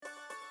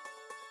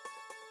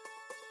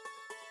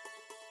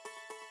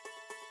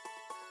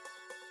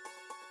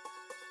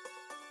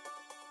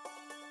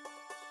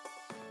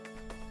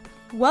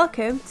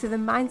Welcome to the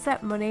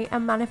Mindset, Money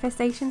and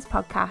Manifestations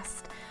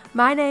podcast.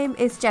 My name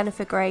is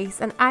Jennifer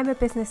Grace and I'm a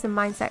business and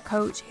mindset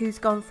coach who's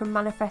gone from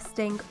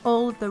manifesting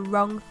all of the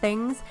wrong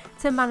things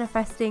to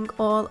manifesting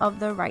all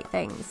of the right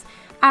things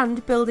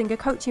and building a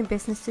coaching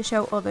business to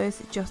show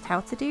others just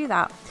how to do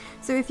that.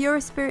 So if you're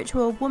a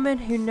spiritual woman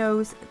who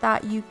knows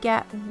that you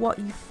get what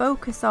you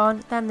focus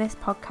on, then this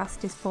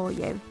podcast is for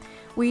you.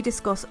 We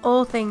discuss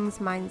all things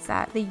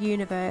mindset, the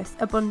universe,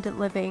 abundant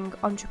living,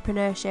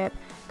 entrepreneurship,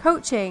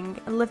 coaching,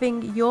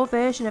 living your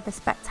version of a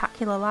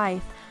spectacular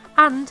life,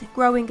 and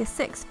growing a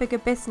six-figure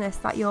business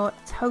that you're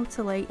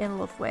totally in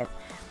love with.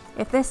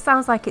 If this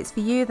sounds like it's for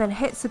you, then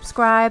hit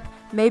subscribe.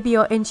 Maybe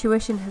your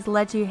intuition has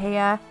led you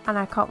here, and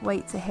I can't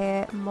wait to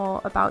hear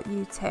more about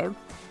you too.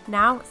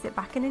 Now, sit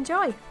back and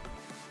enjoy.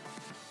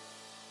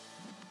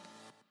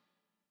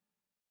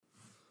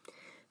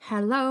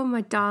 Hello,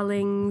 my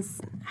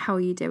darlings. How are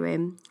you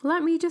doing?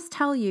 Let me just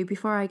tell you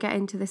before I get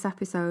into this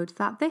episode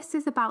that this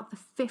is about the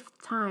 5th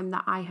time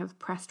that I have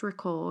pressed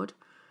record,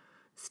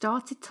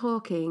 started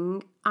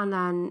talking, and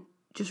then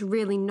just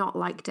really not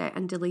liked it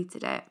and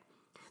deleted it.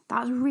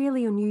 That's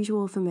really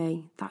unusual for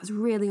me. That's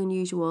really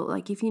unusual.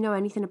 Like, if you know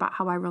anything about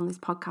how I run this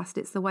podcast,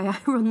 it's the way I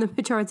run the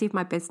majority of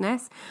my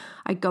business.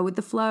 I go with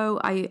the flow.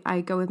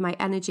 I go with my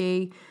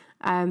energy.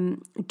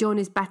 Done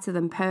is better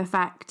than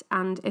perfect,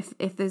 and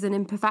if there's an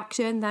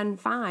imperfection, then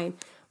fine.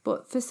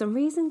 But for some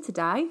reason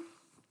today,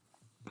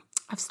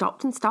 I've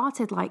stopped and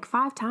started like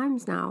 5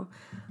 times now,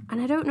 and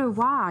I don't know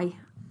why.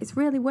 It's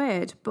really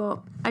weird,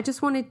 but I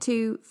just wanted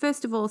to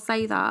first of all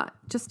say that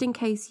just in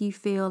case you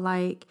feel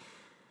like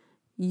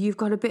you've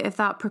got a bit of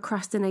that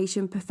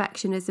procrastination,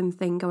 perfectionism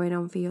thing going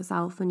on for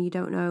yourself and you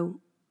don't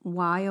know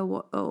why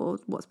or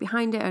what's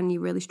behind it and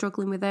you're really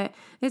struggling with it.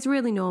 It's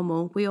really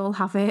normal. We all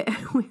have it.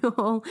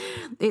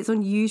 It's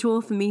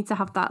unusual for me to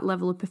have that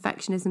level of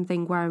perfectionism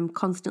thing where I'm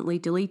constantly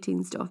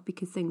deleting stuff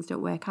because things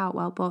don't work out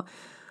well, but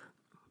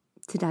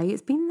today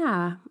it's been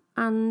there,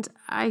 and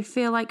I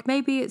feel like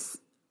maybe it's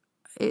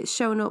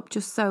shown up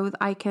just so that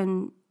I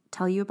can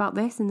tell you about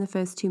this in the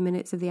first 2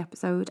 minutes of the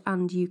episode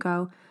and you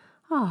go,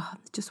 oh,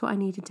 just what I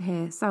needed to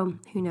hear. So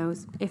who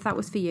knows? If that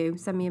was for you,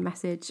 send me a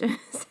message,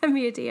 send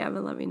me a DM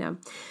and let me know.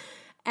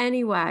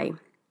 Anyway,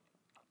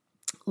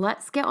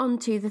 let's get on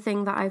to the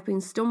thing that I've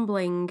been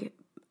stumbling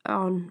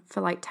on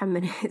for like 10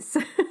 minutes.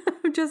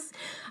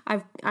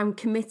 I'm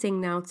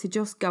committing now to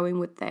just going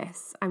with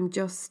this. I'm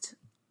just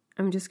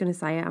going to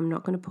say it. I'm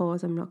not going to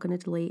pause. I'm not going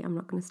to delete. I'm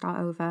not going to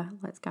start over.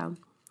 Let's go.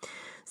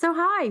 So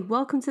hi,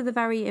 welcome to the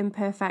very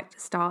imperfect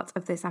start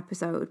of this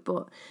episode,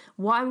 but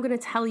what I'm going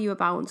to tell you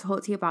about and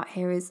talk to you about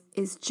here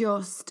is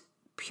just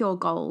pure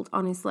gold,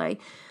 honestly.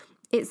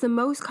 It's the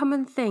most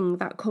common thing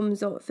that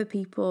comes up for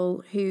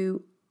people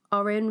who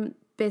are in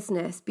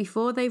business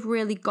before they've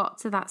really got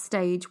to that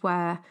stage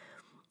where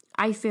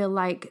I feel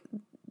like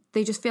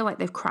they just feel like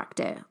they've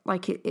cracked it,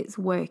 like it's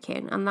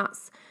working, and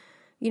that's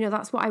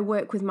what I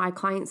work with my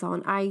clients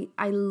on. I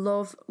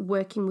love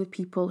working with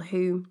people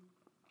who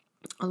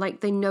like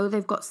they know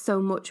they've got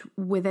so much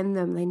within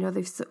them. They know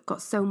they've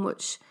got so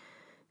much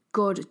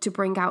good to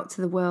bring out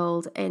to the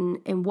world in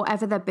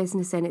whatever their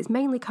business in. It's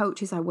mainly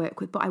coaches I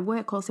work with, but I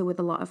work also with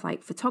a lot of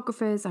like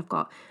photographers. I've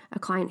got a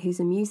client who's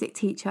a music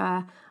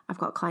teacher. I've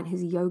got a client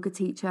who's a yoga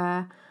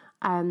teacher.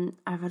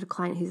 I've had a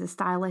client who's a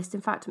stylist. In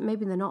fact,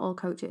 maybe they're not all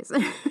coaches.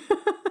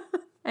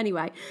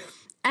 Anyway,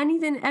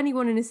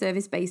 anyone in a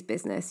service-based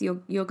business,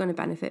 you're going to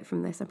benefit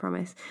from this, I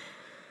promise.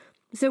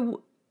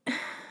 So,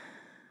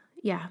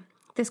 yeah.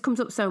 This comes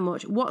up so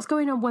much. What's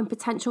going on when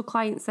potential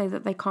clients say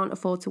that they can't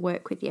afford to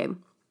work with you?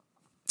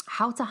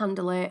 How to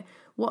handle it,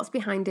 what's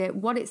behind it,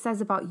 what it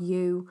says about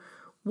you,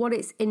 what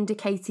it's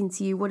indicating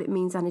to you, what it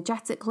means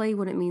energetically,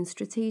 what it means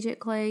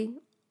strategically,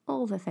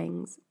 all the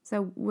things.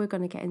 So we're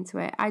going to get into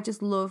it. I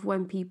just love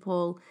when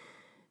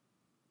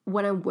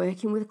I'm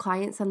working with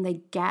clients and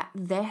they get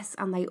this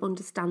and they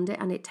understand it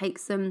and it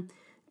takes them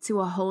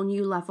to a whole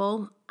new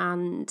level,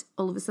 and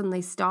all of a sudden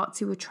they start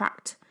to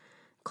attract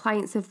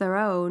clients of their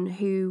own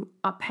who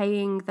are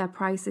paying their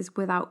prices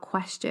without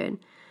question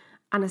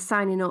and are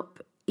signing up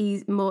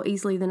more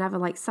easily than ever,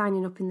 like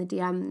signing up in the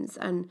DMs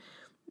and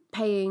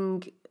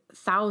paying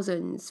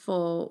thousands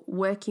for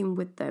working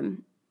with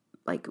them,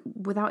 like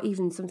without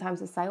even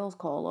sometimes a sales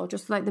call or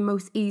just like the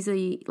most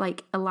easily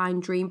like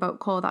aligned dreamboat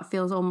call that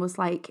feels almost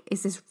like,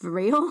 is this for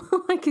real?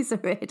 Like, is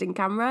there a hidden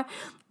camera?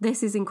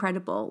 This is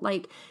incredible.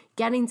 Like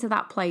getting to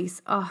that place,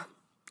 oh,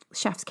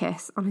 chef's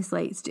kiss,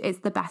 honestly. It's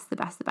the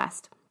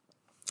best.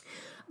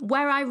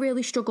 Where I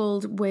really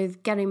struggled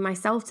with getting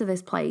myself to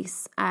this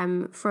place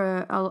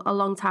for a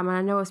long time, and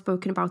I know I've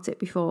spoken about it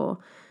before,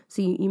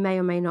 so you may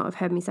or may not have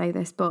heard me say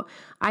this, but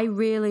I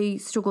really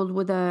struggled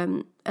with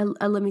a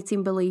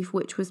limiting belief,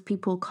 which was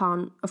people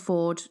can't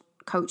afford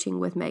coaching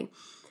with me.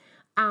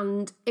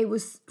 And it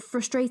was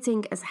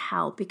frustrating as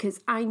hell because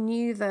I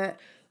knew that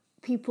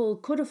people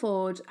could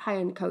afford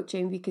high-end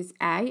coaching because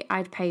A,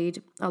 I'd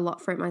paid a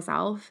lot for it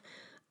myself,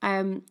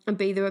 And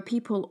B, there were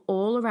people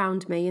all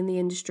around me in the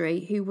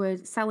industry who were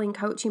selling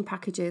coaching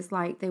packages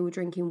like they were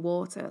drinking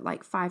water,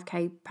 like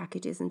 5K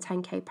packages and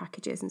 10K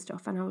packages and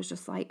stuff. And I was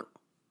just like,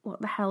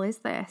 what the hell is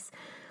this?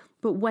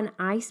 But when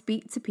I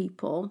speak to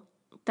people,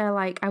 they're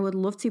like, I would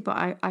love to,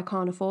 but I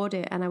can't afford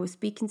it. And I was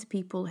speaking to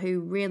people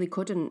who really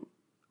couldn't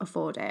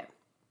afford it.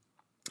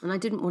 And I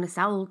didn't want to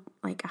sell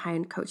like a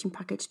high-end coaching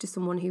package to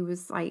someone who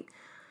was like,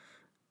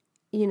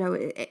 you know,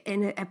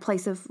 in a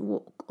place of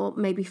or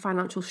maybe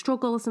financial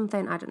struggle or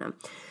something. I don't know.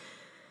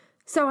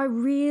 So I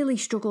really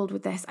struggled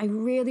with this. I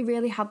really,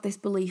 really had this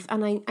belief.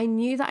 And I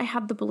knew that I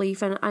had the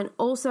belief. And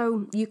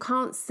also you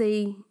can't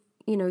see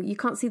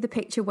the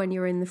picture when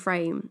you're in the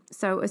frame.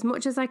 So as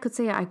much as I could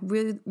see it, I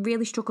really,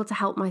 really struggled to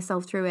help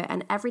myself through it.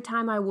 And every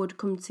time I would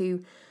come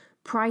to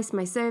price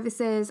my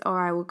services, or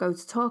I would go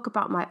to talk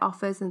about my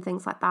offers and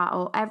things like that,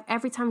 or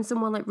every time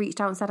someone like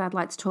reached out and said, I'd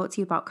like to talk to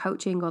you about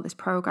coaching or this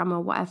program or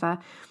whatever,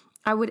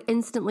 I would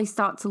instantly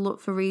start to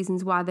look for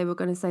reasons why they were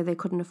going to say they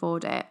couldn't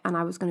afford it. And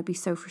I was going to be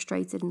so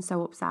frustrated and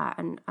so upset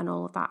and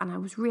all of that. And I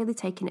was really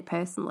taking it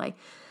personally.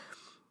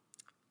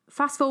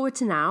 Fast forward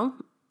to now,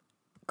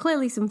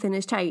 clearly something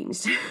has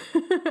changed.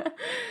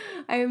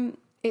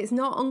 It's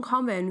not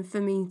uncommon for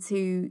me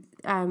to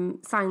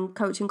sign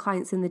coaching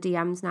clients in the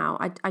DMs now.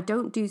 I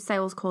don't do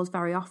sales calls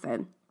very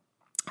often.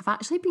 I've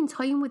actually been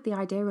toying with the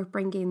idea of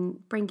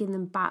bringing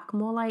them back,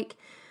 more like,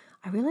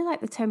 I really like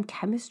the term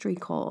chemistry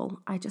call.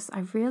 I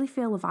really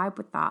feel a vibe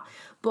with that.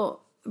 But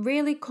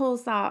really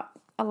calls that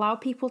allow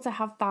people to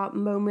have that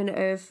moment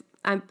of,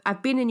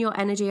 I've been in your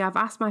energy, I've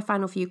asked my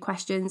final few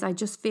questions, I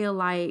just feel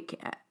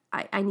like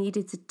I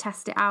needed to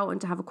test it out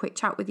and to have a quick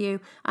chat with you,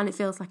 and it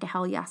feels like a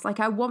hell yes. Like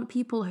I want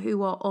people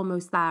who are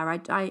almost there.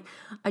 I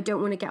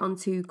don't want to get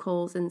onto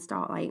calls and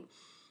start like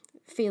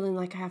feeling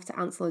like I have to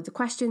answer loads of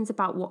questions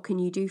about what can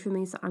you do for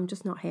me. So I'm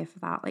just not here for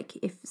that. Like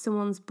if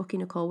someone's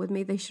booking a call with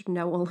me, they should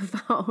know all of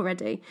that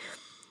already.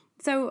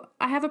 So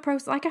I have a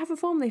process, like I have a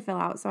form they fill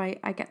out, so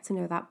I get to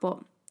know that. But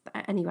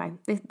anyway,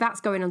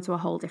 that's going on to a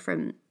whole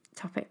different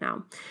topic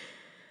now.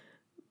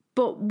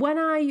 But when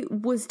I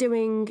was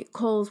doing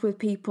calls with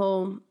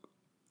people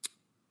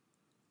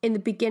in the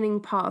beginning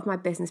part of my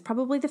business,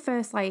 probably the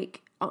first 3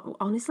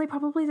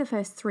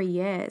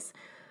 years,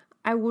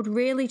 I would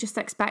really just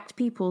expect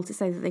people to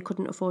say that they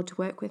couldn't afford to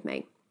work with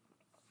me.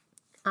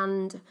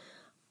 And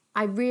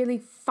I really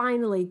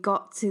finally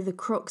got to the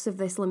crux of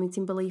this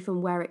limiting belief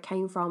and where it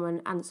came from,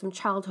 and some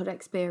childhood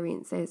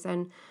experiences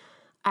and,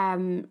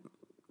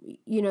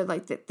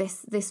 like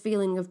this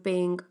feeling of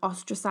being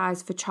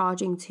ostracized for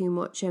charging too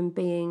much and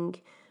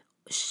being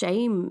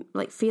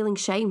feeling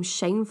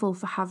shameful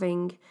for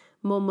having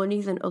more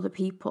money than other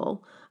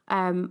people,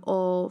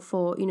 or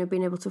for,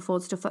 being able to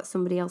afford stuff that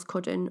somebody else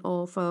couldn't,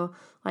 or for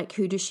like,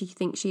 who does she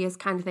think she is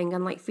kind of thing,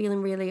 and like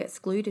feeling really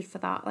excluded for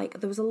that. Like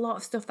there was a lot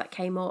of stuff that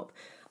came up,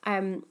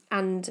 and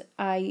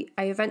I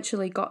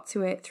eventually got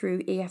to it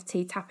through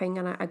EFT tapping,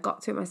 and I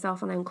got to it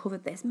myself, and I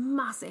uncovered this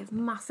massive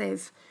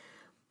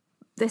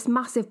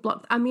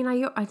block. I mean,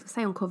 I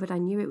say uncovered, I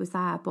knew it was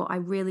there, but I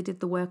really did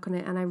the work on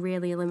it and I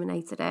really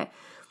eliminated it.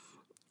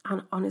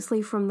 And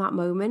honestly, from that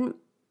moment,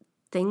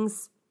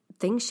 things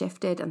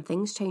shifted and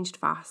things changed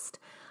fast.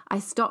 I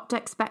stopped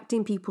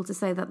expecting people to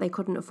say that they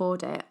couldn't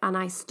afford it, and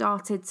I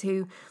started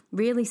to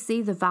really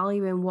see the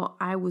value in what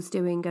I was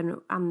doing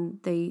and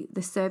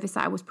the service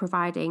that I was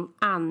providing.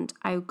 And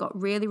I got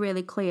really,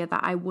 really clear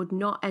that I would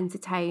not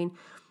entertain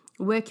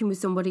working with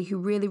somebody who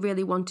really,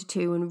 really wanted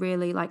to, and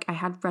really like I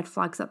had red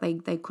flags that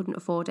they couldn't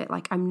afford it.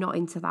 Like I'm not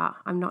into that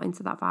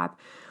vibe.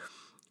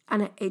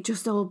 And it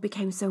just all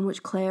became so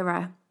much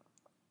clearer,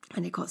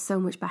 and it got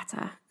so much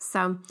better.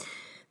 So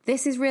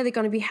this is really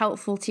going to be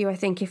helpful to you, I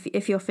think,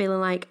 if you're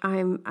feeling like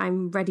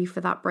I'm ready for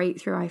that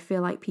breakthrough. I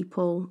feel like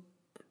people,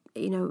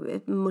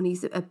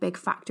 money's a big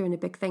factor and a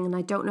big thing, and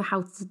I don't know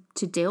how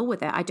to deal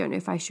with it. I don't know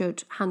if I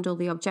should handle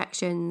the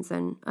objections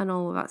and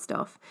all of that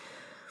stuff.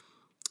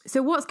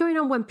 So what's going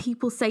on when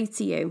people say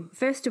to you,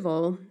 first of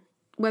all,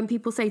 when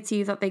people say to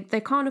you that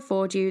they can't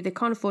afford you, they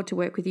can't afford to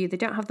work with you, they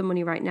don't have the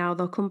money right now,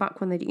 they'll come back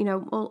when they,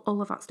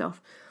 all of that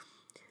stuff.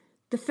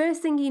 The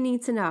first thing you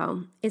need to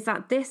know is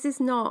that this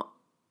is not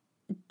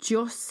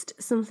just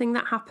something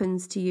that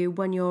happens to you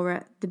when you're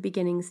at the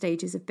beginning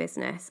stages of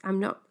business. I'm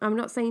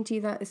not saying to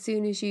you that as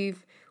soon as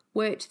you've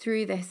worked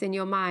through this in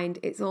your mind,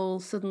 it's all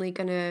suddenly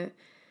going to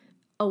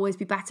always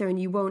be better,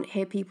 and you won't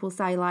hear people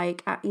say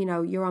like,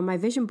 you're on my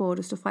vision board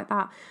or stuff like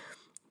that.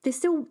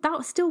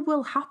 That still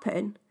will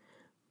happen,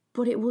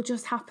 but it will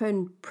just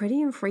happen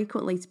pretty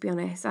infrequently, to be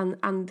honest.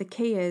 And the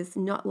key is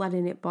not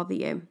letting it bother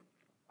you.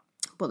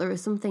 But there are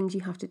some things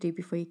you have to do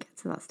before you get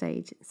to that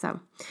stage. So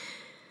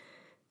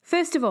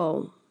first of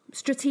all,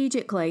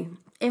 strategically,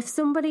 if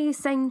somebody is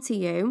saying to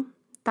you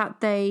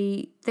that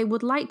they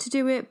would like to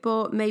do it,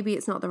 but maybe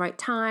it's not the right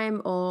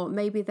time, or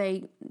maybe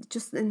they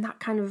just in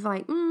that kind of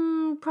like,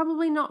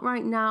 probably not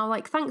right now.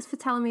 Like, thanks for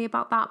telling me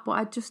about that, but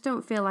I just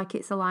don't feel like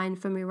it's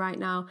aligned for me right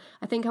now.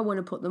 I think I want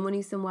to put the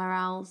money somewhere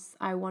else.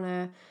 I want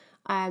to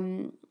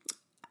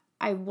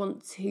I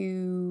want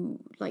to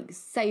like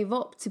save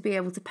up to be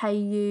able to pay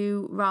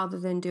you rather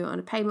than do it on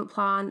a payment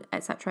plan,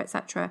 etc.,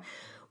 etc.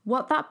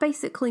 What that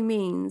basically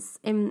means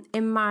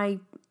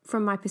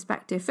from my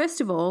perspective,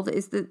 first of all,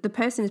 is that the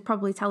person is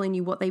probably telling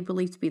you what they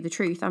believe to be the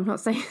truth. I'm not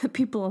saying that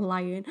people are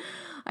lying.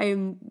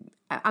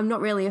 I'm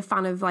not really a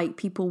fan of like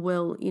people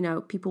will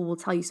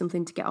tell you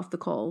something to get off the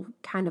call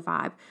kind of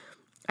vibe.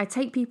 I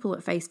take people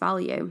at face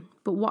value,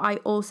 but what I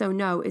also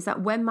know is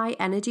that when my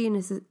energy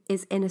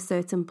is in a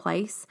certain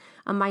place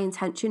and my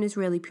intention is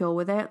really pure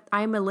with it,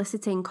 I am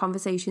eliciting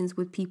conversations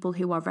with people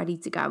who are ready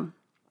to go.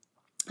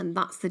 And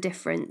that's the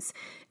difference.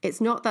 It's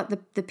not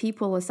that the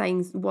people are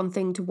saying one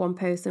thing to one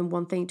person,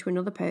 one thing to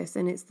another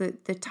person. It's the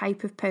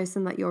type of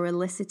person that you're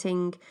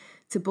eliciting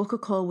to book a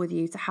call with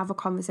you, to have a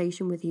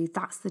conversation with you.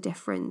 That's the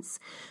difference.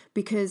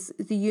 Because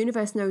the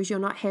universe knows you're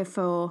not here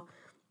for,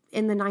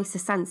 in the nicer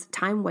sense,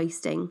 time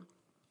wasting.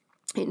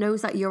 It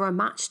knows that you're a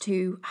match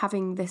to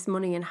having this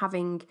money and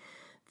having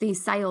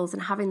these sales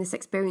and having this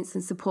experience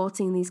and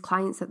supporting these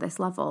clients at this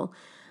level.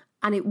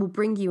 And it will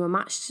bring you a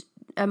match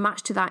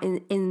to that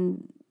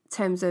in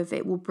terms of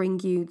it will bring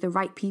you the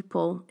right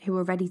people who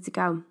are ready to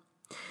go.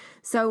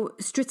 So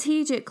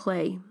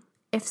strategically,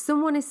 if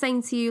someone is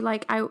saying to you,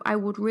 like, I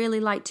would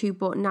really like to,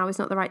 but now is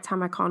not the right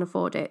time, I can't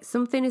afford it.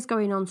 Something is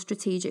going on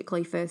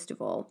strategically, first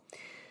of all.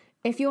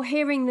 If you're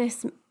hearing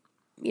this,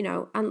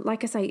 and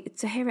like I say,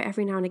 to hear it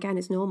every now and again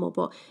is normal,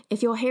 but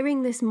if you're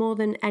hearing this more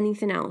than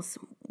anything else,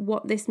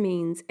 what this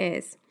means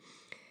is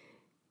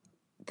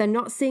they're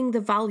not seeing the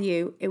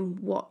value in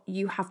what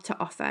you have to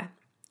offer.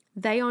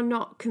 They are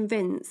not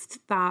convinced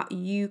that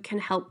you can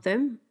help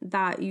them,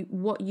 that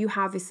what you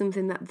have is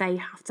something that they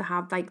have to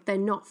have. Like, they're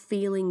not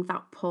feeling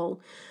that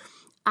pull.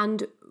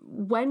 And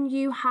when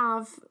you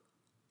have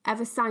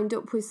ever signed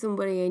up with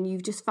somebody and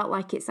you've just felt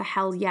like it's a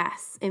hell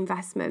yes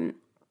investment,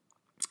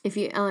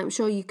 I'm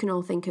sure you can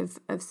all think of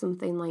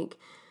something like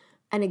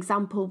an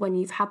example when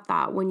you've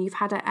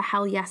had a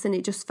hell yes and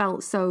it just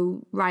felt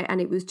so right and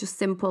it was just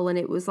simple and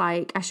it was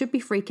like, I should be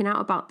freaking out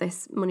about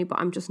this money, but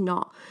I'm just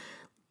not.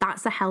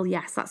 That's a hell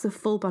yes. That's a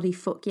full body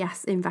fuck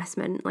yes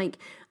investment. Like,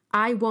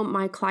 I want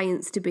my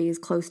clients to be as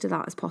close to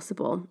that as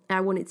possible.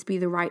 I want it to be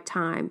the right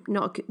time,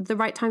 not the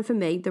right time for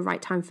me, the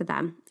right time for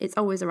them. It's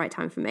always the right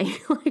time for me.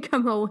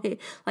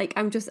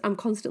 I'm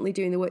constantly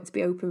doing the work to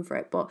be open for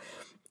it, but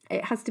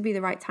it has to be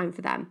the right time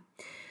for them.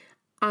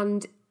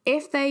 And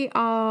if they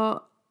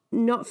are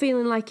not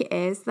feeling like it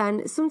is,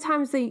 then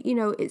sometimes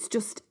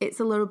it's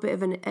a little bit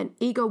of an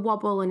ego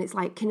wobble and it's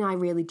like, can I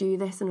really do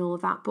this and all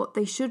of that? But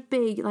they should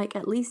be like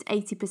at least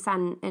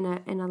 80%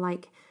 in a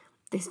like,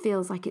 this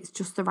feels like it's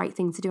just the right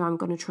thing to do. I'm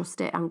going to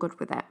trust it. I'm good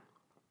with it.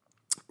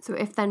 So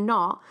if they're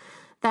not,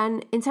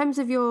 then in terms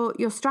of your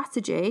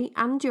strategy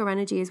and your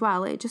energy as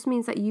well, it just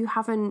means that you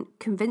haven't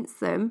convinced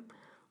them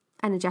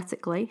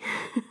energetically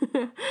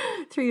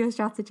through your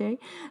strategy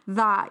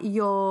that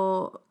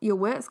your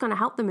work's going to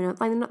help them.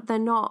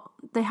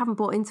 They haven't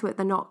bought into it.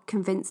 They're not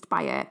convinced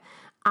by it.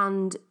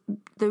 And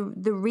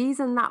the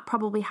reason that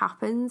probably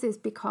happens is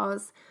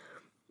because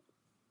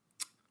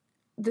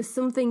there's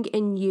something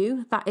in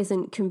you that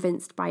isn't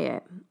convinced by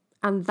it.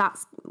 And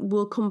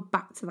we'll come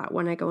back to that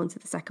when I go on to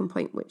the second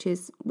point, which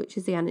is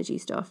the energy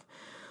stuff.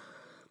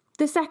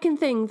 The second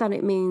thing that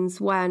it means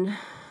when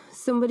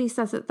somebody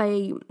says that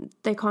they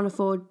can't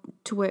afford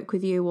to work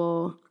with you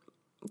or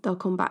they'll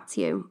come back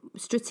to you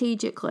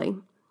strategically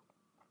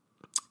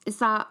is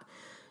that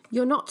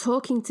you're not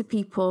talking to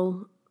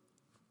people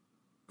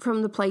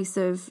from the place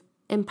of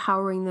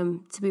empowering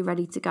them to be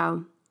ready to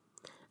go.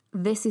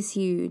 This is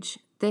huge.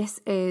 This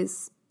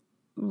is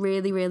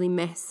really, really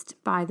missed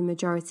by the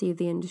majority of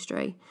the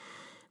industry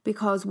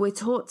because we're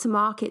taught to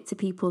market to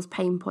people's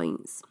pain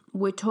points.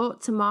 We're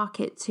taught to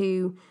market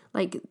to,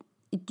 like,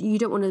 you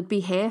don't want to be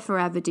here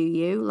forever, do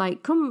you?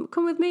 Like, come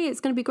with me. It's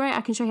going to be great.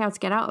 I can show you how to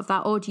get out of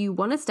that. Or do you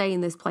want to stay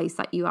in this place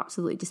that you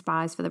absolutely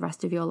despise for the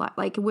rest of your life?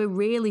 Like, we're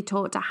really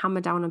taught to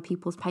hammer down on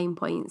people's pain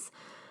points.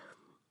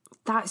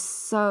 That's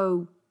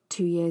so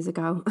 2 years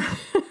ago.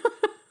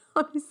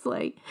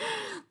 Honestly,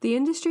 the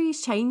industry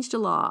has changed a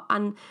lot.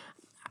 And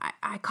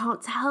I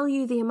can't tell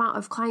you the amount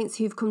of clients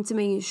who've come to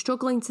me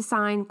struggling to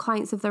sign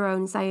clients of their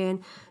own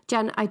saying,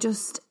 Jen,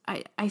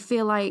 I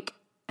feel like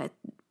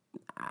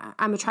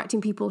I'm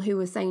attracting people who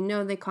are saying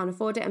no, they can't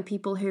afford it, and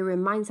people who are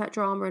in mindset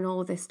drama and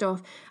all of this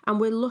stuff. And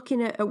we're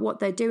looking at what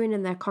they're doing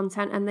in their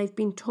content, and they've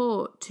been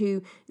taught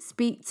to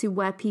speak to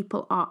where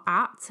people are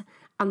at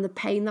and the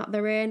pain that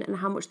they're in and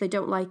how much they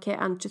don't like it,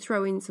 and to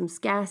throw in some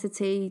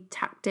scarcity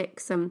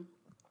tactics and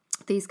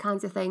these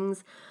kinds of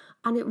things.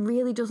 And it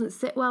really doesn't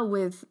sit well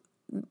with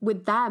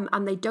them,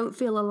 and they don't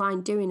feel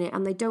aligned doing it,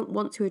 and they don't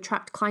want to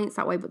attract clients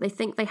that way, but they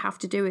think they have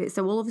to do it.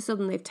 So all of a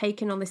sudden they've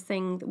taken on this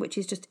thing which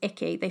is just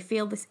icky. They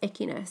feel this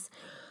ickiness,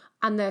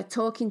 and they're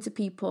talking to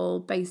people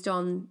based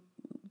on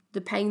the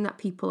pain that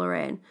people are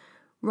in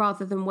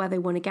rather than where they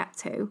want to get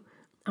to,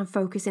 and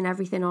focusing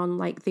everything on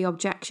like the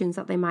objections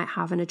that they might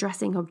have and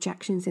addressing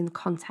objections in the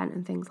content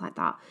and things like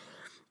that.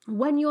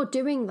 When you're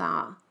doing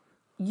that,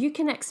 you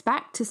can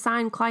expect to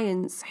sign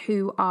clients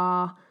who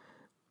are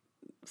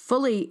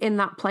fully in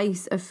that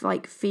place of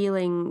like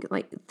feeling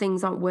like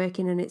things aren't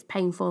working and it's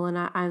painful and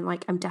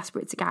I'm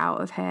desperate to get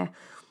out of here,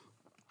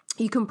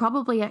 you can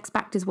probably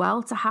expect as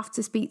well to have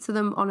to speak to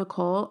them on a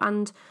call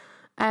and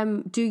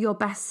do your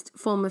best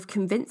form of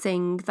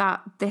convincing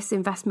that this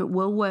investment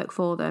will work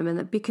for them. And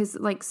that because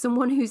like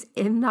someone who's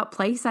in that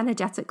place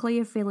energetically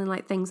of feeling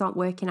like things aren't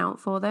working out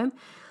for them,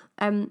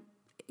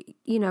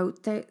 you know,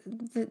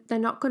 they're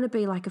not going to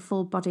be like a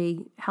full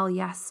body hell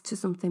yes to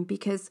something,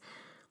 because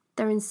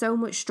they're in so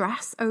much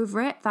stress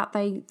over it that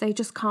they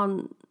just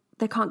can't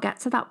get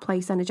to that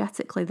place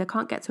energetically. They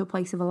can't get to a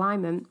place of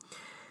alignment.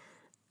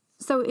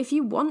 So if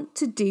you want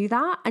to do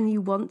that and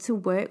you want to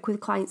work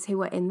with clients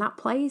who are in that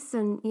place,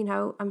 and, you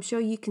know, I'm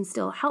sure you can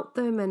still help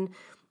them and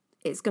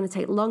it's going to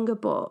take longer,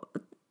 but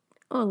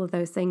all of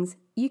those things,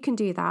 you can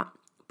do that,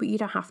 but you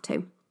don't have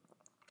to.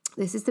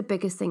 This is the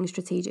biggest thing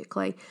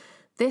strategically.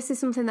 This is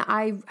something that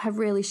I have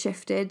really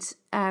shifted,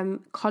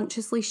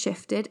 consciously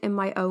shifted in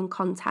my own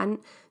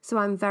content. So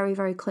I'm very,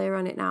 very clear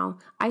on it now.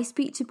 I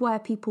speak to where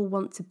people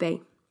want to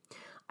be.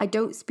 I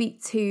don't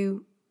speak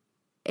to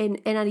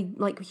in any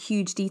like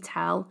huge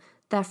detail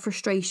their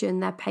frustration,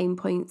 their pain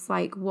points,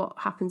 like what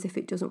happens if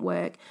it doesn't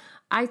work.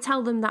 I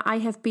tell them that I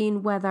have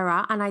been where they're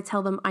at, and I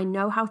tell them I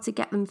know how to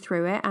get them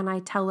through it, and I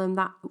tell them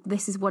that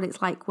this is what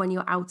it's like when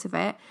you're out of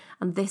it,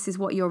 and this is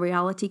what your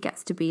reality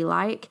gets to be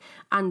like,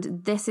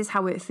 and this is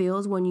how it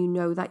feels when you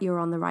know that you're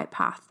on the right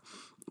path.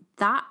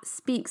 That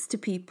speaks to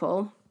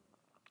people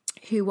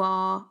who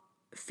are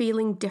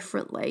feeling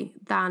differently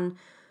than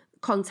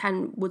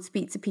content would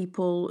speak to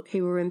people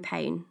who are in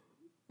pain.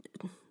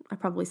 I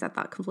probably said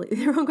that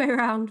completely the wrong way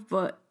around,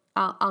 but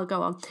I'll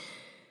go on.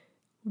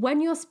 When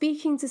you're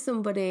speaking to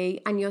somebody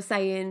and you're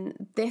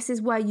saying, this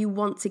is where you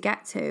want to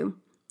get to,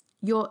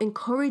 you're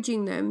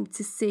encouraging them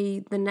to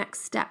see the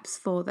next steps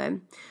for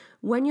them.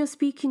 When you're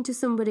speaking to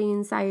somebody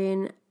and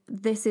saying,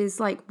 this is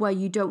like where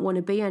you don't want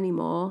to be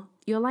anymore,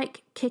 you're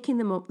like kicking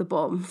them up the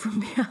bum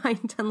from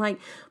behind and like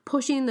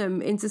pushing them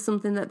into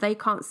something that they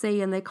can't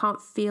see and they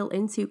can't feel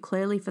into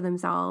clearly for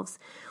themselves.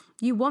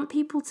 You want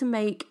people to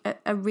make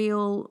a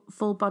real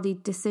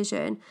full-bodied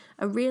decision,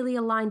 a really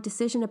aligned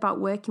decision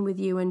about working with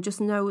you, and just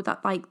know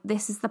that like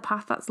this is the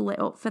path that's lit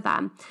up for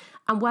them.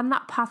 And when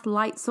that path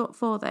lights up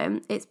for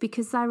them, it's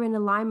because they're in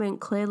alignment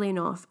clearly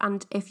enough.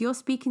 And if you're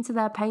speaking to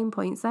their pain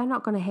points, they're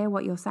not going to hear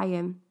what you're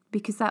saying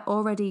because they're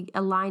already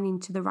aligning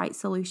to the right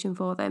solution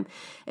for them.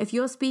 If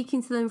you're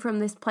speaking to them from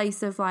this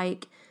place of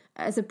like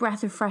as a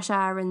breath of fresh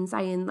air and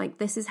saying like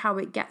this is how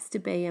it gets to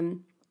be,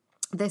 and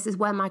this is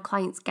where my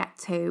clients get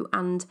to,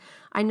 and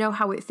I know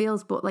how it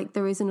feels, but like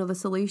there is another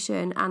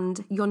solution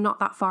and you're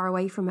not that far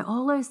away from it.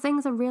 All those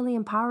things are really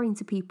empowering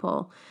to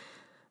people.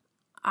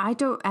 I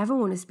don't ever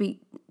want to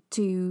speak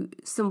to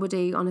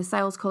somebody on a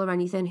sales call or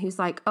anything who's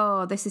like,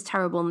 oh, this is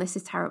terrible and this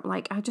is terrible.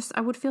 Like I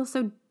would feel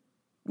so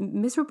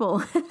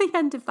miserable at the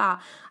end of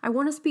that. I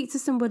want to speak to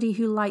somebody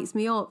who lights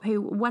me up,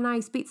 who when I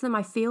speak to them,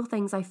 I feel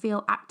things, I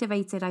feel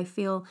activated, I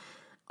feel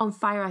on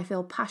fire, I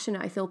feel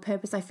passionate, I feel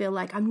purpose, I feel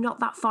like I'm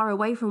not that far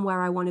away from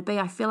where I want to be.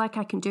 I feel like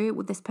I can do it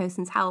with this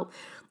person's help.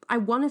 I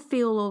want to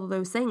feel all of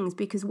those things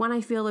because when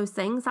I feel those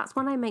things, that's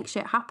when I make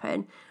shit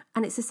happen.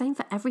 And it's the same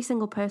for every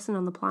single person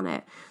on the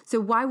planet. So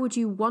why would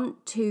you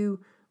want to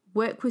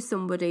work with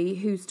somebody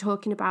who's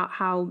talking about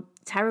how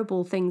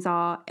terrible things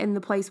are in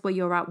the place where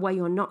you're at, where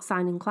you're not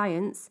signing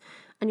clients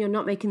and you're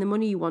not making the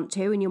money you want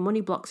to, and your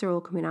money blocks are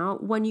all coming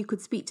out, when you could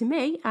speak to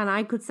me and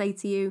I could say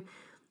to you,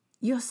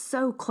 you're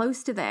so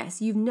close to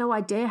this. You've no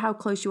idea how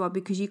close you are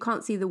because you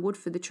can't see the wood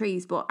for the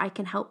trees, but I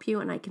can help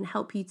you and I can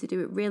help you to do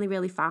it really,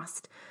 really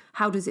fast.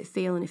 How does it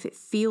feel? And if it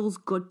feels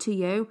good to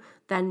you,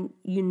 then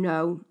you'll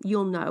know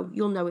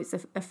it's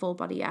a full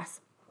body yes.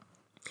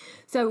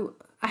 So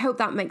I hope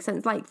that makes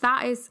sense. Like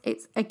that is,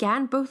 it's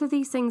again, both of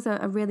these things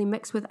are really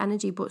mixed with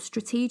energy, but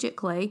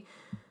strategically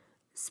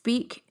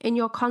speak in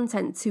your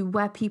content to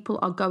where people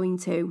are going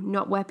to,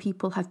 not where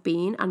people have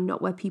been and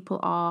not where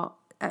people are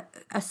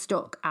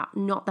stuck at,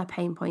 not their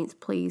pain points.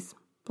 Please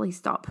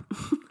stop.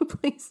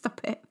 Please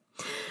stop it.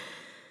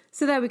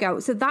 So there we go.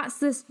 So that's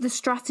the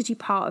strategy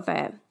part of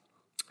it.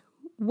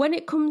 When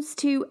it comes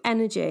to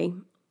energy,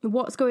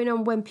 what's going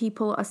on when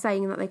people are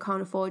saying that they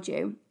can't afford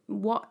you?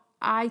 What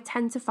I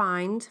tend to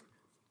find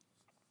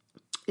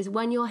is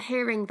when you're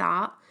hearing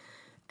that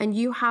and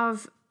you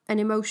have an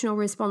emotional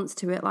response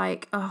to it,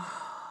 like, oh,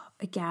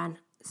 again,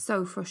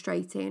 so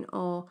frustrating,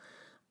 or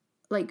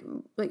like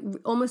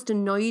almost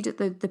annoyed at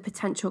the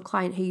potential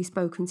client who you've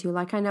spoken to.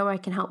 Like, I know I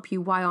can help you.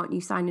 Why aren't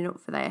you signing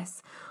up for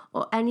this?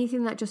 Or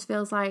anything that just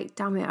feels like,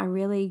 damn it,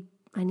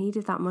 I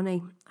needed that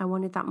money. I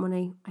wanted that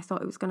money. I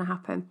thought it was going to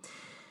happen.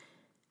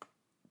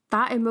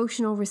 That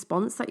emotional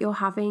response that you're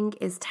having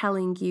is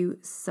telling you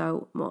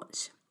so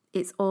much.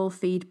 It's all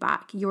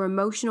feedback. Your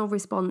emotional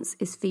response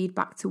is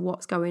feedback to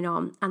what's going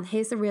on. And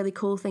here's the really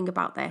cool thing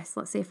about this.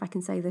 Let's see if I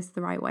can say this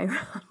the right way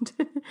around.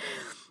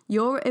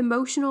 Your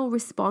emotional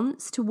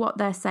response to what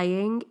they're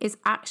saying is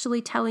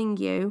actually telling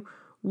you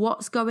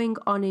what's going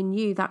on in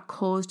you that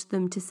caused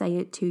them to say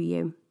it to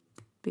you.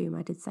 Boom,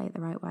 I did say it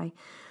the right way.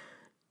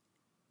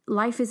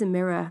 life is a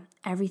mirror.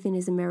 Everything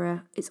is a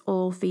mirror. It's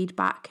all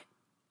feedback.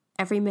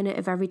 Every minute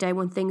of every day,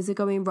 when things are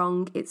going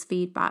wrong, it's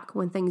feedback.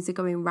 When things are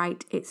going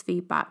right, it's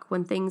feedback.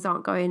 When things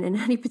aren't going in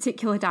any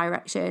particular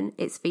direction,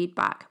 it's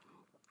feedback.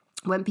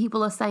 When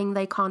people are saying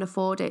they can't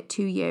afford it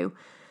to you,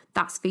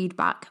 that's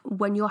feedback.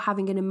 When you're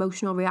having an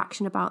emotional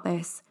reaction about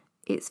this,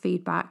 it's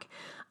feedback.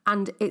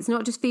 And it's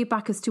not just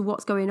feedback as to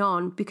what's going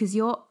on, because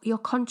you're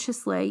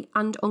consciously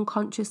and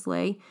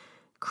unconsciously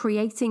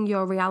creating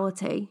your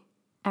reality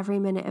every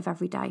minute of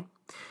every day.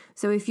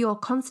 So if you're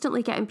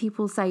constantly getting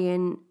people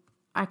saying,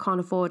 I can't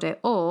afford it,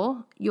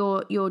 or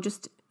you're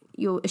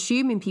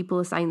assuming people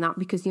are saying that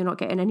because you're not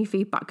getting any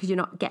feedback, because you're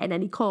not getting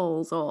any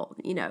calls, or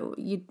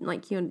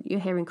you're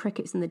hearing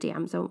crickets in the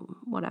DMs or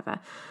whatever.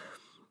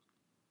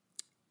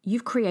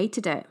 You've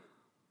created it.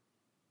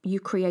 You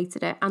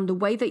created it, and the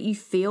way that you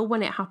feel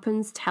when it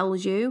happens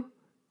tells you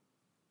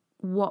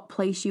what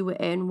place you were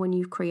in when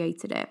you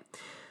created it.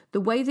 The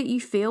way that you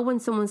feel when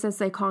someone says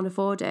they can't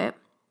afford it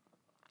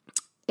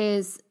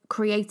is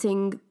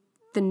creating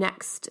the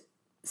next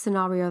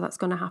scenario that's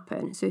going to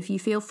happen. So if you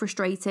feel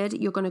frustrated,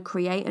 you're going to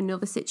create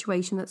another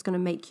situation that's going to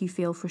make you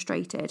feel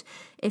frustrated.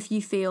 If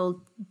you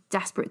feel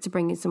desperate to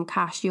bring in some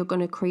cash, you're going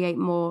to create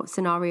more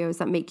scenarios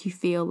that make you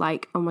feel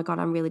like, oh my God,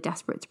 I'm really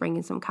desperate to bring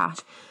in some cash.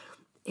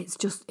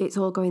 It's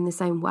all going the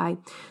same way.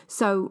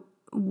 So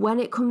when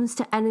it comes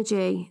to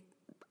energy,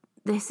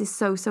 this is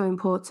so, so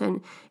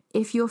important.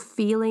 If you're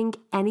feeling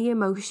any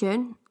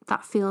emotion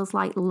that feels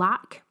like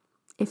lack,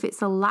 if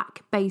it's a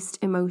lack-based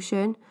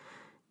emotion,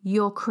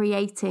 you're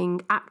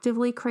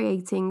actively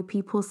creating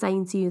people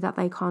saying to you that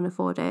they can't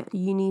afford it.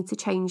 You need to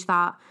change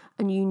that,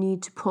 and you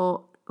need to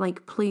put,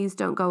 please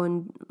don't go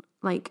and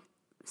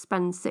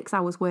spend 6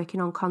 hours working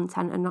on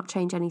content and not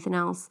change anything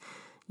else.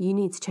 You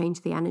need to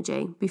change the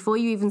energy before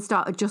you even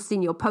start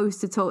adjusting your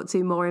post to talk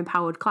to more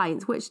empowered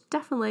clients, which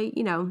definitely,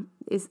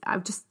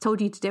 I've just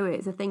told you to do it.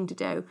 It's a thing to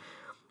do.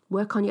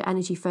 Work on your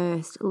energy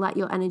first. Let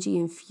your energy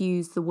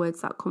infuse the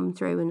words that come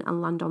through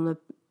and land on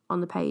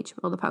the page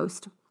or the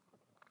post.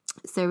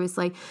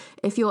 Seriously,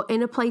 if you're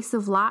in a place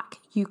of lack,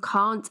 you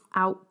can't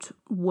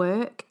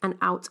outwork and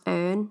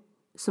out-earn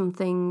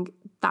something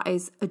that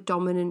is a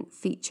dominant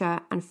feature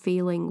and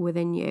feeling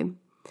within you.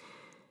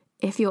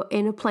 If you're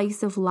in a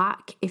place of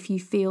lack, if you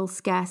feel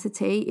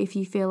scarcity, if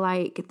you feel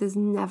like there's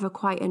never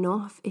quite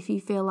enough, if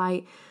you feel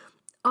like,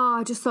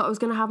 I just thought I was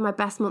going to have my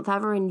best month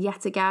ever and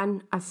yet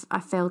again I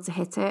failed to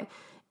hit it.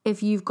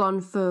 If you've gone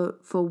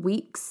for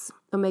weeks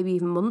or maybe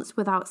even months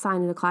without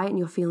signing a client and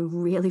you're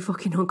feeling really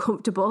fucking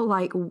uncomfortable,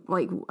 like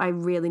I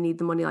really need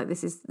the money, like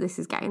this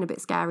is getting a bit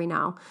scary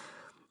now.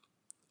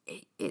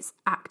 It's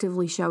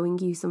actively showing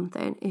you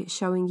something. It's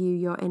showing you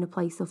you're in a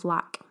place of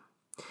lack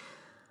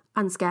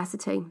and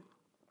scarcity.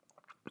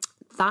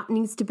 That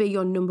needs to be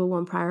your number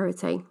one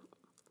priority.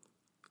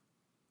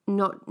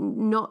 Not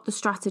the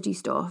strategy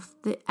stuff,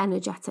 the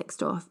energetic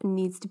stuff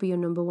needs to be your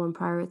number one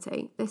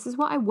priority. This is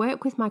what I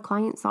work with my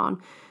clients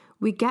on.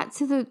 We get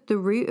to the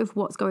root of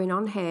what's going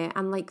on here,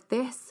 and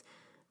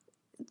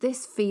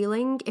this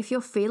feeling, if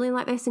you're feeling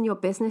like this and your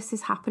business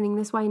is happening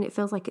this way and it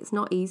feels like it's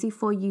not easy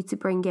for you to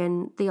bring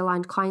in the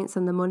aligned clients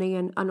and the money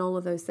and all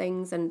of those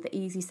things and the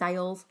easy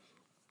sales,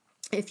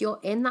 if you're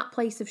in that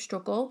place of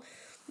struggle,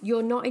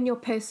 you're not in your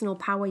personal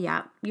power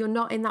yet. You're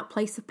not in that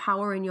place of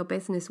power in your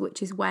business,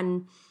 which is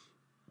when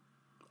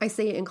I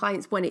see it in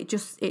clients, when it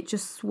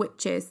just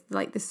switches,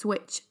 like the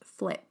switch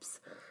flips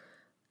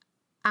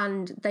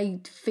and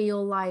they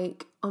feel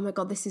like, oh my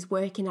God, this is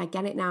working. I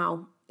get it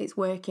now. It's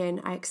working.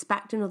 I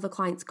expect another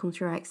client to come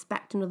through. I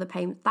expect another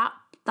payment.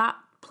 That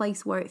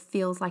place where it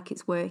feels like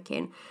it's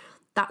working,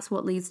 that's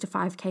what leads to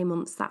 5K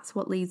months. That's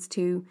what leads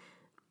to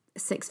a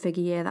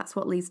 6-figure year. That's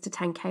what leads to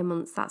 10K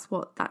months. That's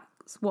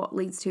what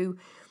leads to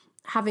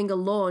having a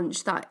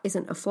launch that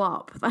isn't a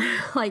flop.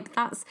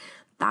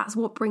 That's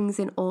what brings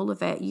in all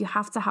of it. You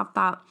have to have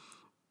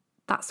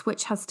that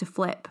switch has to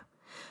flip.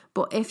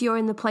 But if you're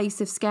in the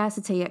place of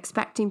scarcity,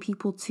 expecting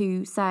people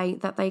to say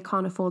that they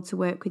can't afford to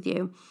work with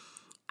you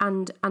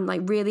and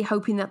really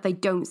hoping that they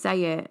don't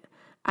say it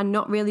and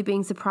not really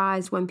being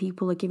surprised when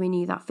people are giving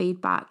you that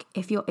feedback,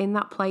 if you're in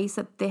that place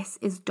that this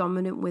is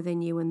dominant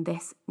within you and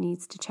this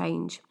needs to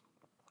change,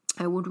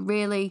 I would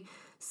really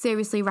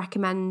seriously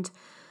recommend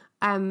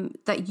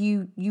that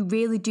you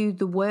really do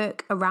the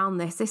work around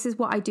this. This is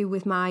what I do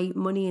with my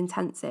money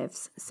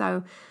intensives.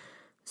 So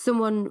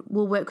someone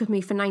will work with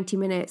me for 90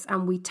 minutes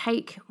and we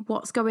take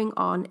what's going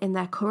on in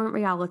their current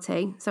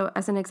reality. So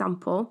as an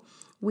example,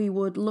 we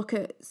would look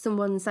at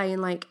someone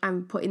saying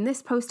I'm putting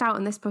this post out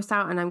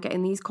and I'm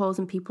getting these calls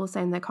and people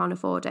saying they can't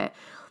afford it.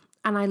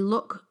 And I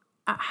look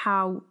at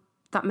how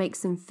that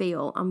makes them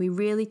feel and we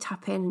really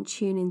tap in and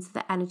tune into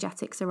the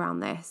energetics around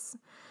this.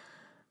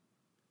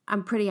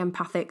 I'm pretty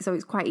empathic, so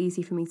it's quite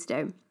easy for me to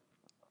do.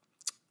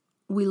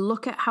 We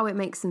look at how it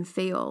makes them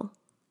feel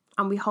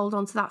and we hold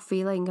on to that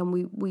feeling and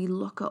we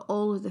look at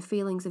all of the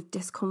feelings of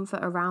discomfort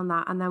around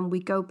that, and then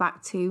we go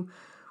back to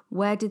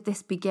Where did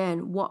this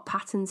begin? What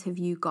patterns have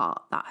you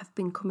got that have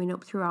been coming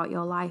up throughout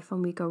your life?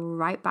 And we go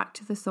right back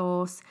to the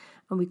source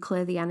and we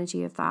clear the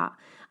energy of that.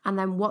 And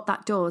then what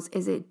that does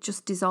is it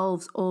just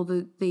dissolves all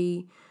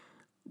the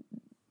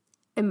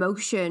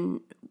emotion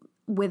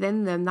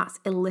within them that's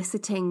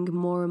eliciting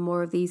more and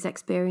more of these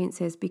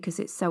experiences, because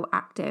it's so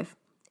active.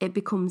 It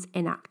becomes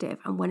inactive.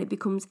 And when it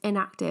becomes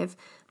inactive,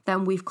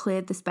 then we've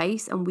cleared the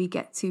space and we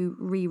get to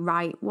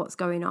rewrite what's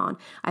going on.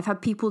 I've had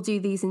people do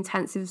these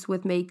intensives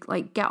with me,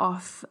 like get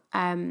off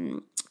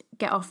the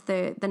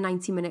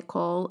 90-minute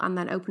call and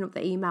then open up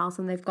the emails,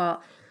 and they've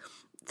got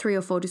 3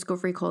 or 4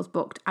 discovery calls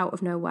booked out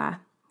of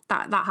nowhere.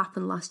 That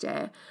happened last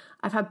year.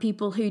 I've had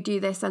people who do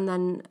this, and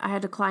then I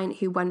had a client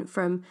who went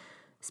from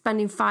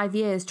spending 5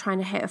 years trying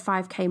to hit a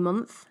 5K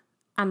month.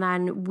 And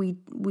then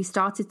we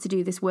started to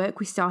do this work.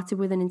 We started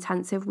with an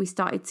intensive. We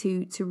started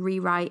to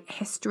rewrite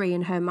history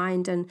in her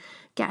mind and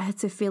get her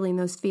to feeling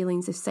those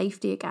feelings of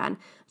safety again.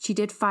 She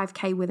did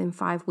 5K within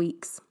 5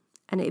 weeks,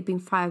 and it had been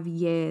 5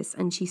 years,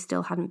 and she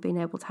still hadn't been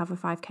able to have a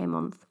 5K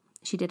month.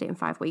 She did it in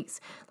 5 weeks.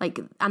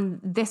 And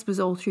this was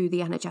all through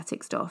the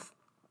energetic stuff.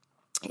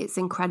 It's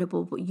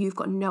incredible, but you've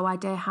got no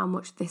idea how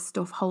much this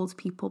stuff holds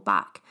people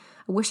back.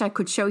 I wish I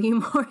could show you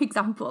more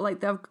examples.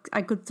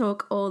 I could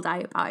talk all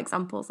day about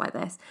examples like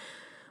this.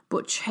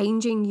 But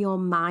changing your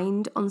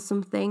mind on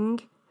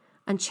something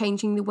and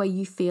changing the way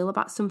you feel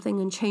about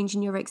something and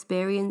changing your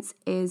experience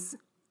is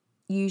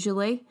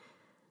usually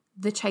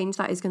the change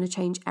that is going to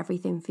change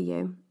everything for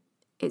you.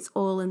 It's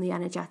all in the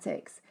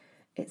energetics.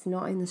 It's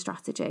not in the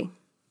strategy.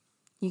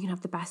 You can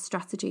have the best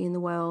strategy in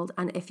the world,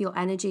 and if your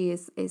energy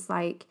is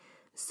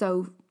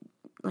so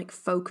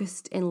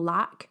focused in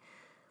lack,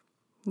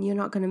 you're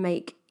not going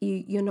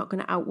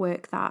to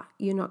outwork that.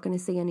 You're not going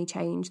to see any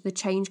change. The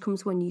change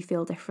comes when you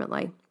feel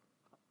differently.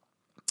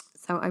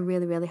 So I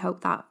really, really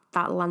hope that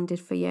landed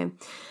for you.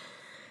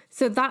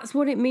 So that's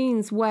what it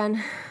means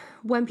when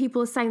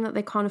people are saying that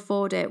they can't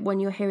afford it,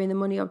 when you're hearing the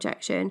money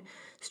objection.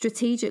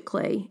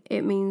 Strategically,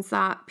 it means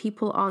that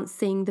people aren't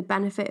seeing the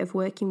benefit of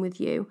working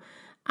with you,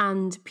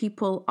 and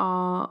people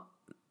are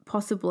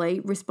possibly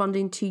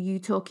responding to you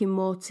talking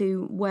more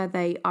to where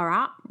they are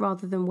at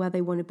rather than where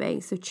they want to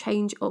be. So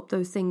change up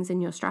those things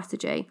in your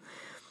strategy.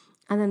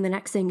 And then the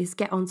next thing is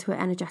get onto it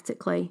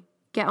energetically.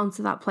 Get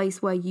onto that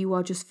place where you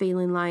are just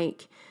feeling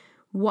like,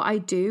 what I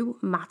do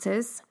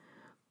matters.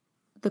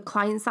 The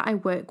clients that I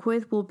work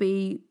with will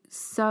be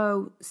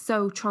so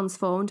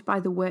transformed by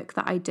the work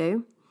that I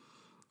do.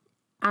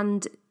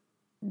 And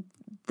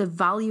the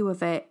value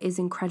of it is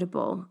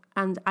incredible.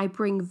 And I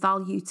bring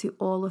value to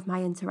all of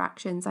my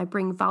interactions. I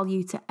bring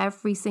value to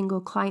every single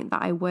client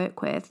that I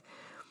work with.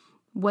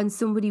 When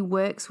somebody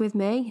works with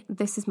me,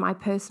 this is my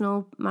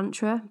personal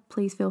mantra.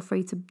 Please feel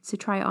free to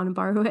try it on and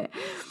borrow it.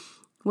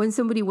 When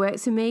somebody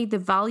works with me, the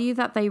value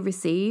that they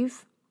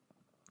receive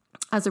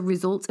as a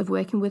result of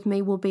working with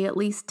me will be at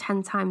least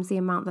 10 times the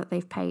amount that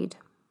they've paid.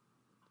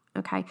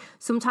 Okay.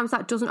 Sometimes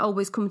that doesn't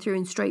always come through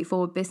in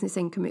straightforward business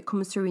income. It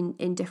comes through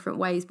in different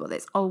ways, but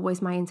it's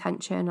always my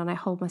intention, and I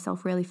hold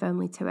myself really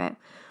firmly to it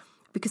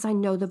because I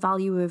know the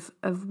value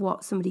of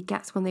what somebody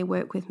gets when they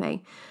work with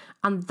me.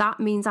 And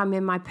that means I'm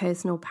in my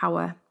personal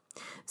power.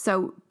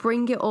 So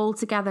bring it all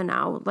together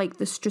now, like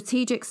the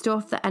strategic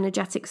stuff, the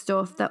energetic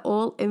stuff, they're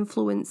all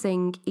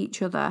influencing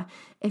each other.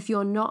 If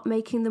you're not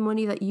making the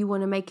money that you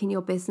want to make in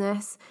your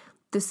business,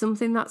 there's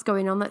something that's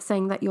going on that's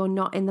saying that you're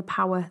not in the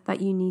power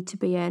that you need to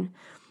be in.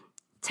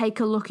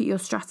 Take a look at your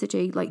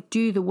strategy, like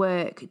do the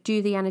work,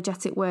 do the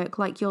energetic work,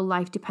 like your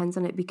life depends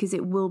on it, because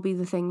it will be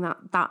the thing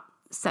that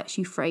sets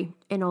you free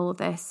in all of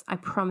this. I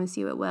promise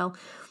you it will.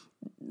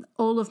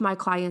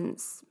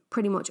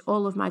 Pretty much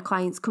all of my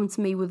clients come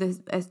to me with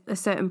a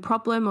certain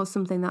problem or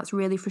something that's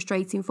really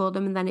frustrating for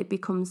them, and then it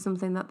becomes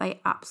something that they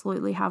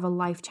absolutely have a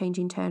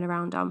life-changing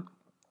turnaround on.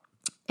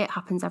 It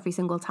happens every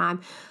single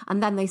time.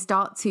 And then they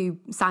start to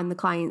sign the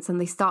clients,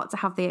 and they start to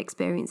have the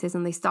experiences,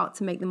 and they start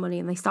to make the money,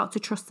 and they start to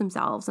trust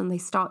themselves, and they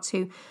start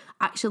to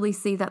actually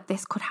see that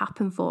this could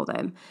happen for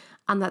them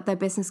and that their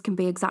business can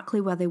be exactly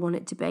where they want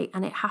it to be.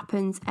 And it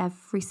happens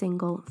every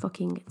single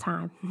fucking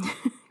time.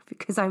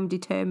 Because I'm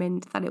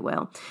determined that it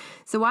will.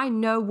 So I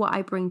know what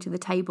I bring to the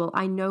table.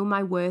 I know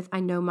my worth.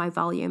 I know my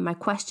value. My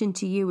question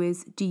to you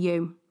is, do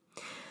you?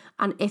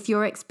 And if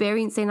you're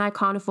experiencing I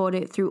can't afford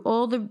it through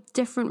all the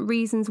different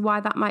reasons why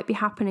that might be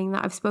happening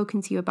that I've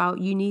spoken to you about,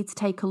 you need to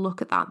take a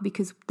look at that,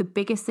 because the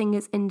biggest thing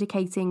it's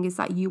indicating is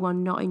that you are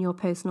not in your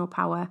personal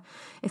power.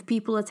 If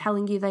people are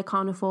telling you they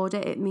can't afford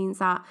it, it means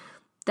that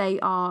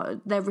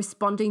they're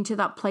responding to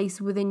that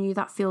place within you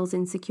that feels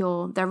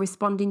insecure. They're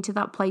responding to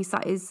that place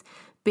that is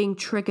being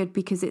triggered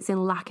because it's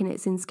in lack and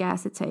it's in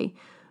scarcity.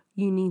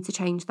 You need to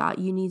change that.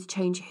 You need to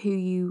change who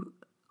you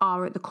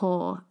are at the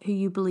core, who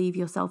you believe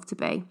yourself to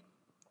be.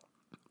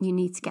 You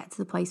need to get to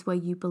the place where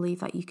you believe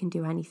that you can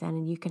do anything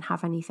and you can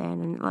have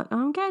anything. And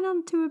I'm getting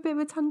on to a bit of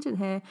a tangent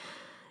here.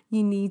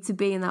 You need to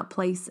be in that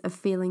place of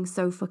feeling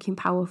so fucking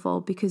powerful,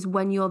 because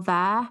when you're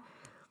there,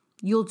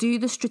 You'll do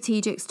the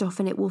strategic stuff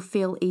and it will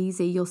feel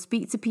easy. You'll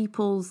speak to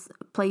people's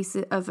place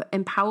of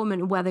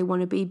empowerment where they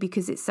want to be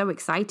because it's so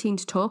exciting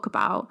to talk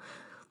about.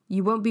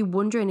 You won't be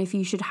wondering if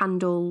you should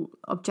handle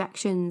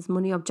objections,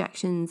 money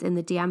objections in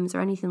the DMs or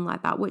anything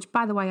like that, which,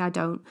 by the way, I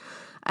don't.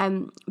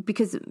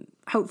 Because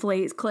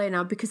hopefully it's clear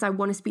now, because I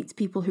want to speak to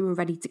people who are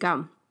ready to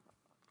go.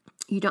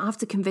 You don't have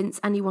to convince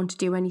anyone to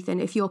do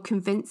anything. If you're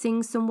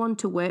convincing someone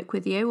to work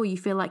with you, or you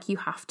feel like you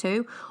have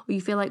to, or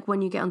you feel like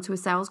when you get onto a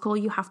sales call,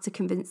 you have to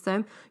convince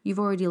them, you've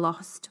already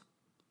lost.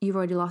 You've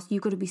already lost.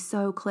 You've got to be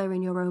so clear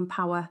in your own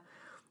power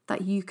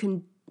that you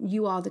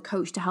are the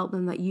coach to help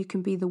them, that you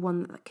can be the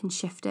one that can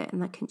shift it and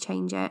that can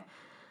change it.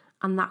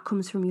 And that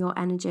comes from your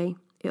energy.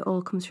 It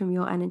all comes from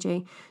your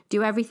energy.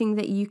 Do everything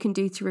that you can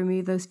do to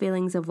remove those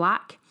feelings of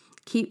lack.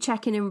 Keep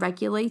checking in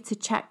regularly to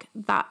check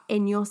that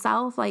in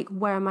yourself. Like,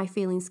 where am I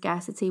feeling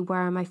scarcity?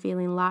 Where am I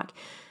feeling lack?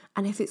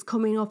 And if it's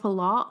coming up a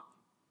lot,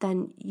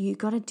 then you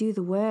got to do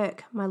the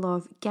work, my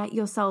love. Get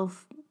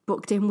yourself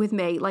booked in with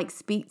me. Like,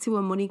 speak to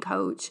a money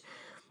coach.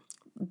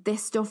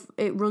 This stuff,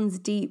 it runs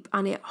deep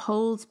and it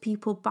holds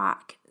people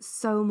back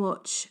so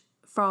much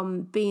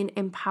from being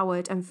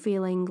empowered and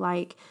feeling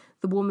like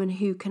the woman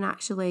who can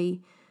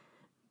actually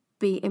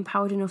be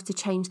empowered enough to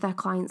change their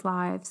clients'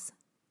 lives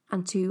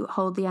and to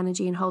hold the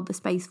energy and hold the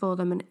space for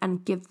them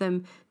and give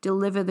them,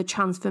 deliver the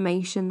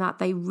transformation that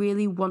they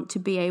really want to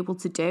be able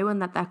to do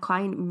and that their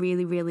client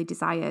really, really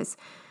desires.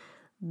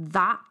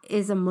 That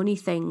is a money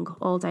thing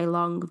all day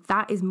long.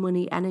 That is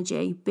money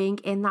energy. Being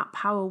in that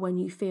power when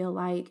you feel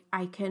like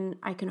I can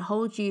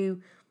hold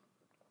you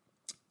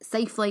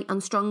safely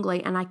and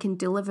strongly and I can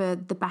deliver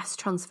the best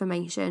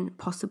transformation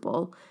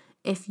possible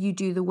if you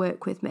do the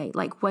work with me.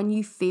 Like, when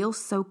you feel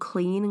so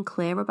clean and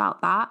clear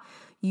about that,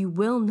 you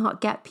will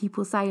not get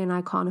people saying,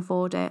 I can't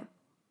afford it.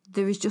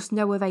 There is just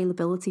no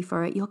availability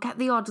for it. You'll get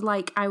the odd,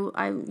 like,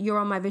 you're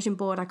on my vision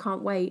board, I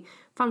can't wait.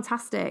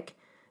 Fantastic.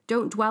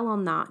 Don't dwell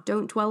on that.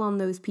 Don't dwell on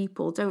those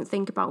people. Don't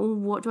think about, oh,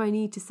 what do I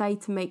need to say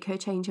to make her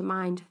change her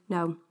mind?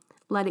 No,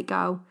 let it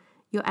go.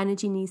 Your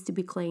energy needs to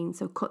be clean.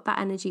 So cut that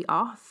energy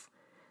off.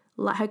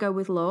 Let her go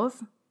with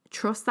love.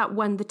 Trust that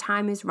when the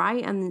time is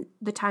right and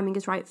the timing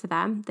is right for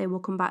them, they will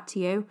come back to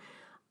you.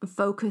 And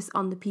focus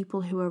on the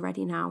people who are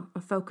ready now.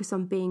 And focus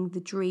on being the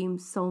dream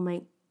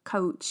soulmate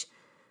coach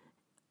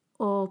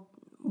or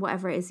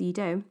whatever it is you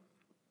do,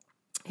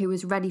 who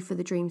is ready for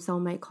the dream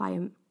soulmate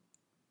client.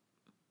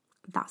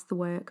 That's the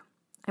work.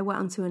 I went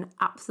on to an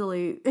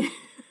absolute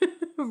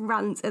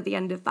rant at the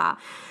end of that.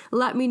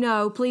 Let me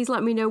know. Please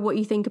let me know what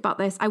you think about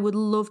this. I would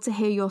love to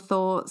hear your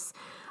thoughts.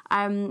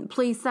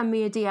 Please send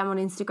me a DM on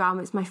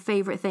Instagram. It's my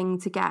favourite thing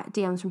to get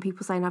DMs from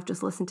people saying, I've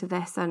just listened to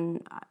this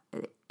and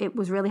it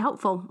was really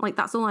helpful. Like,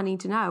 that's all I need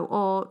to know.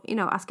 Or,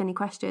 ask any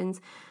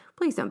questions.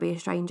 Please don't be a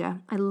stranger.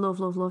 I love,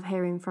 love, love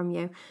hearing from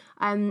you.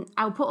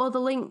 I'll put all the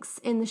links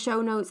in the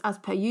show notes as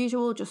per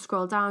usual. Just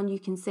scroll down. You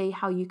can see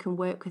how you can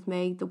work with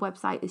me. The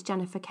website is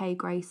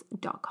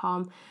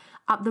jenniferkgrace.com.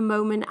 At the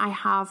moment, I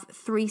have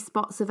 3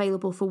 spots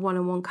available for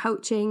one-on-one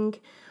coaching.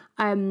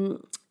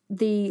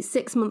 The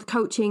 6-month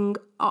coaching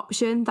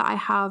option that I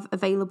have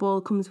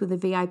available comes with a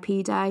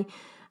VIP day.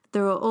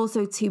 There are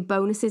also 2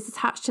 bonuses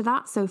attached to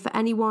that. So for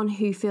anyone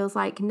who feels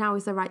like now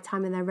is the right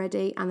time and they're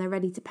ready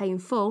to pay in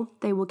full,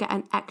 they will get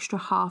an extra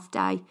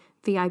half-day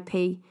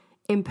VIP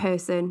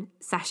in-person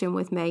session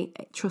with me.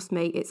 Trust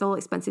me, it's all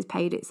expenses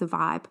paid. It's a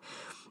vibe.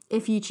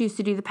 If you choose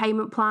to do the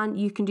payment plan,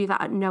 you can do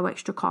that at no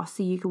extra cost.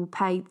 So you can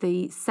pay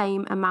the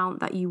same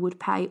amount that you would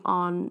pay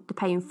on the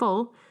pay in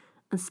full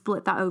and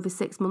split that over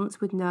 6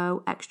 months with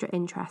no extra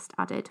interest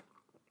added.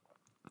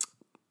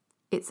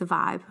 It's a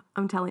vibe,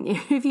 I'm telling you.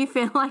 If you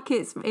feel like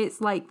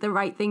it's like the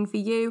right thing for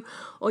you,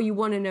 or you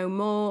want to know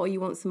more, or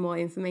you want some more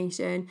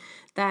information,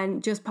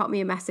 then just pop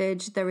me a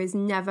message. There is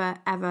never,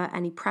 ever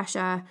any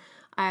pressure.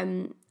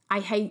 I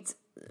hate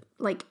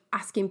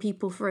asking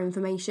people for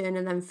information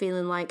and then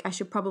feeling like I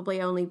should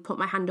probably only put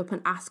my hand up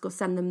and ask, or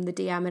send them the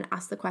DM and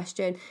ask the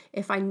question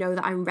if I know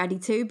that I'm ready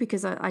to,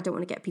 because I don't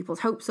want to get people's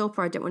hopes up,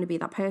 or I don't want to be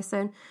that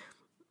person.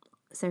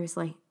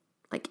 Seriously,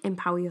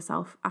 empower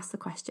yourself. Ask the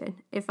question.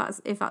 If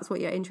that's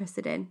what you're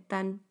interested in,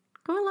 then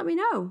go and let me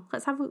know.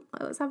 Let's have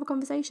a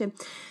conversation.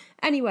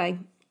 Anyway,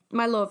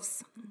 my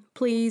loves,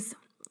 please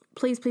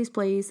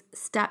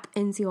step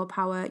into your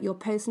power. Your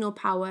personal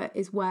power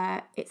is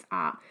where it's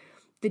at.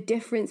 The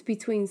difference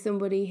between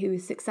somebody who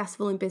is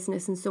successful in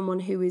business and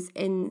someone who is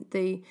in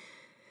the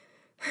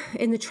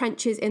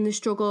trenches, in the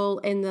struggle,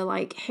 in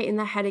the hitting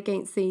their head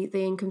against the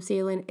income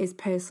ceiling is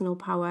personal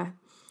power.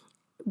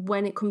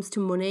 When it comes to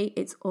money,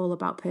 it's all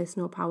about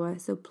personal power.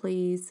 So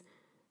please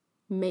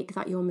make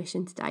that your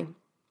mission today.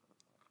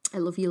 I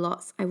love you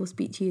lots. I will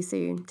speak to you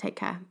soon. Take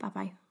care.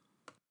 Bye-bye.